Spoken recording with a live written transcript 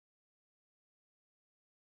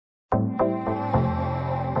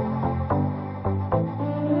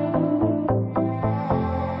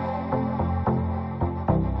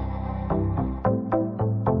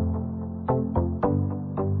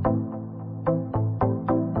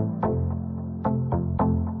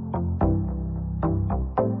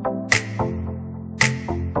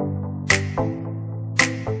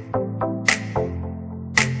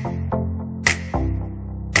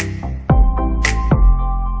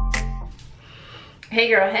Hey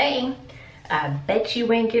girl, hey. I bet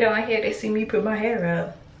you ain't get on here to see me put my hair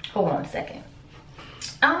up. Hold on a second.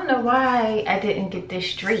 I don't know why I didn't get this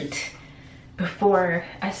straight before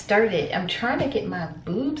I started. I'm trying to get my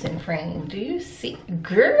boobs in frame. Do you see,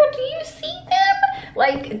 girl, do you see them?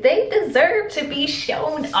 Like, they deserve to be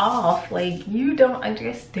shown off. Like, you don't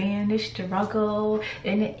understand the struggle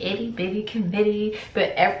in the itty bitty committee.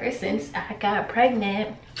 But ever since I got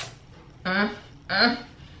pregnant,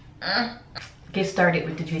 get started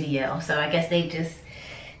with the video. So I guess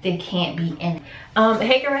they can't be in.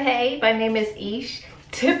 Hey girl, hey, my name is Ish.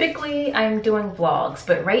 Typically I'm doing vlogs,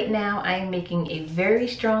 but right now I'm making a very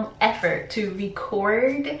strong effort to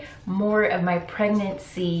record more of my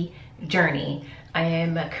pregnancy journey. I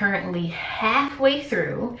am currently halfway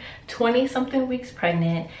through, 20 something weeks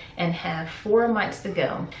pregnant, and have 4 months to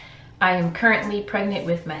go. I am currently pregnant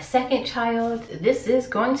with my second child. This is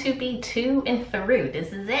going to be 2 and through.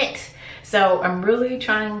 This is it. So I'm really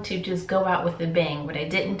trying to just go out with a bang. What I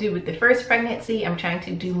didn't do with the first pregnancy, I'm trying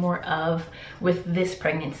to do more of with this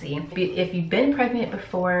pregnancy. If you've been pregnant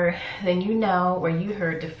before, then you know, or you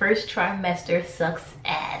heard, the first trimester sucks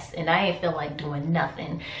ass and I ain't feel like doing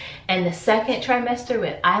nothing. And the second trimester,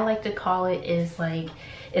 what I like to call it, is like,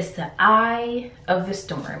 it's the eye of the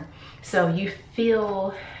storm. So you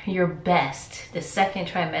feel your best the second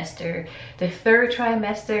trimester. The third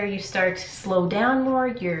trimester, you start to slow down more,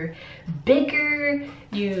 you're bigger,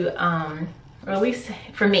 you, or at least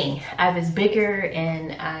for me, I was bigger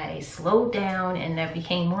and I slowed down and I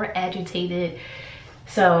became more agitated.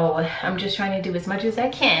 So I'm just trying to do as much as I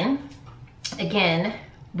can, again,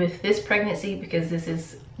 with this pregnancy, because this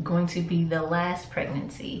is going to be the last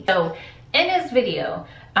pregnancy. So in this video,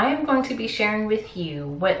 I am going to be sharing with you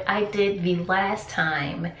what I did the last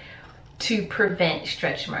time to prevent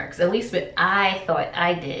stretch marks, at least what I thought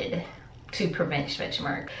I did to prevent stretch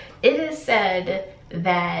marks. It is said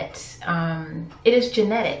that it is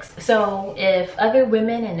genetics. So if other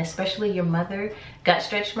women, and especially your mother, got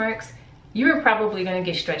stretch marks, you're probably gonna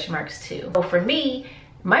get stretch marks too. So for me,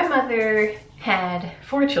 my mother had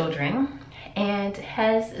 4 children and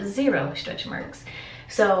has 0 stretch marks.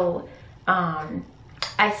 So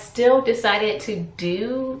I still decided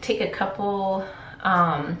to take a couple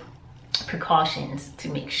precautions to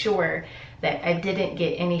make sure that I didn't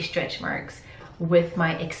get any stretch marks with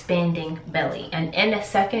my expanding belly. And in the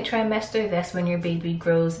second trimester, that's when your baby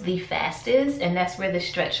grows the fastest, and that's where the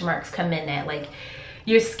stretch marks come in at. Like,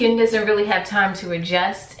 your skin doesn't really have time to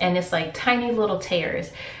adjust, and it's like tiny little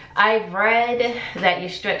tears. I've read that your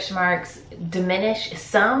stretch marks diminish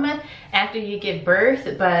some after you give birth,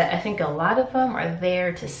 but I think a lot of them are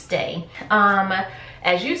there to stay.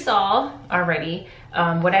 As you saw already,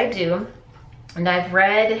 what I do, and I've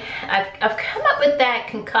come up with that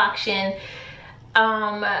concoction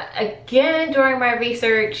again during my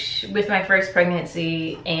research with my first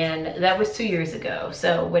pregnancy, and that was 2 years ago.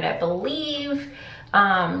 So what I believe,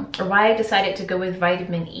 or why I decided to go with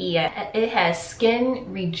vitamin E, it has skin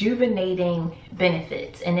rejuvenating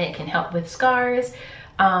benefits and it can help with scars.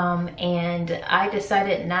 And I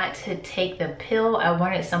decided not to take the pill. I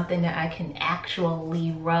wanted something that I can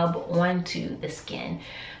actually rub onto the skin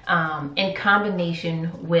in combination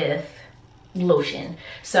with lotion.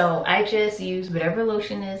 So I just use whatever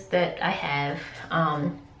lotion is that I have.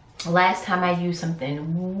 Last time I used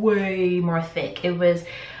something way more thick.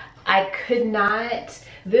 I could not,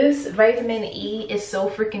 this vitamin E is so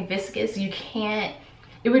freaking viscous, you can't,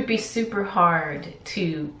 it would be super hard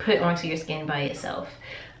to put onto your skin by itself.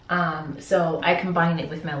 So I combine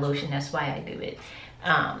it with my lotion, that's why I do it.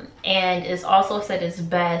 And it's also said it's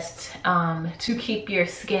best to keep your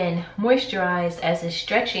skin moisturized, as it's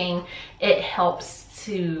stretching, it helps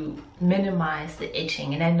to minimize the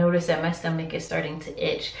itching. And I noticed that my stomach is starting to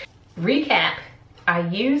itch. Recap. I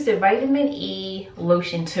use the vitamin E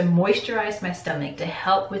lotion to moisturize my stomach to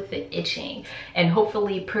help with the itching and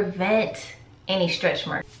hopefully prevent any stretch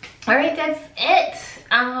marks. All right, that's it.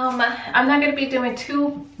 I'm not gonna be doing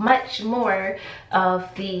too much more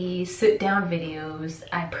of the sit down videos.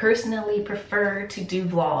 I personally prefer to do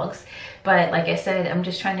vlogs, but like I said, I'm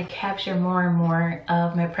just trying to capture more and more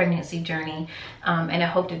of my pregnancy journey. And I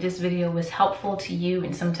hope that this video was helpful to you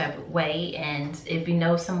in some type of way. And if you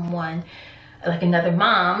know someone, like another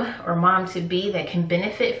mom or mom to be, that can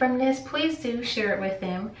benefit from this, please do share it with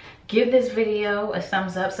them. Give this video a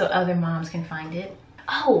thumbs up so other moms can find it.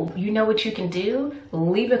 Oh, you know what you can do?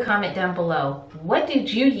 Leave a comment down below. What did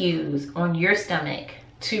you use on your stomach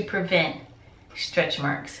to prevent stretch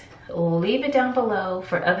marks? Leave it down below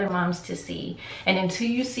for other moms to see. And until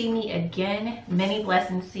you see me again, many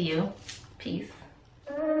blessings to you. Peace.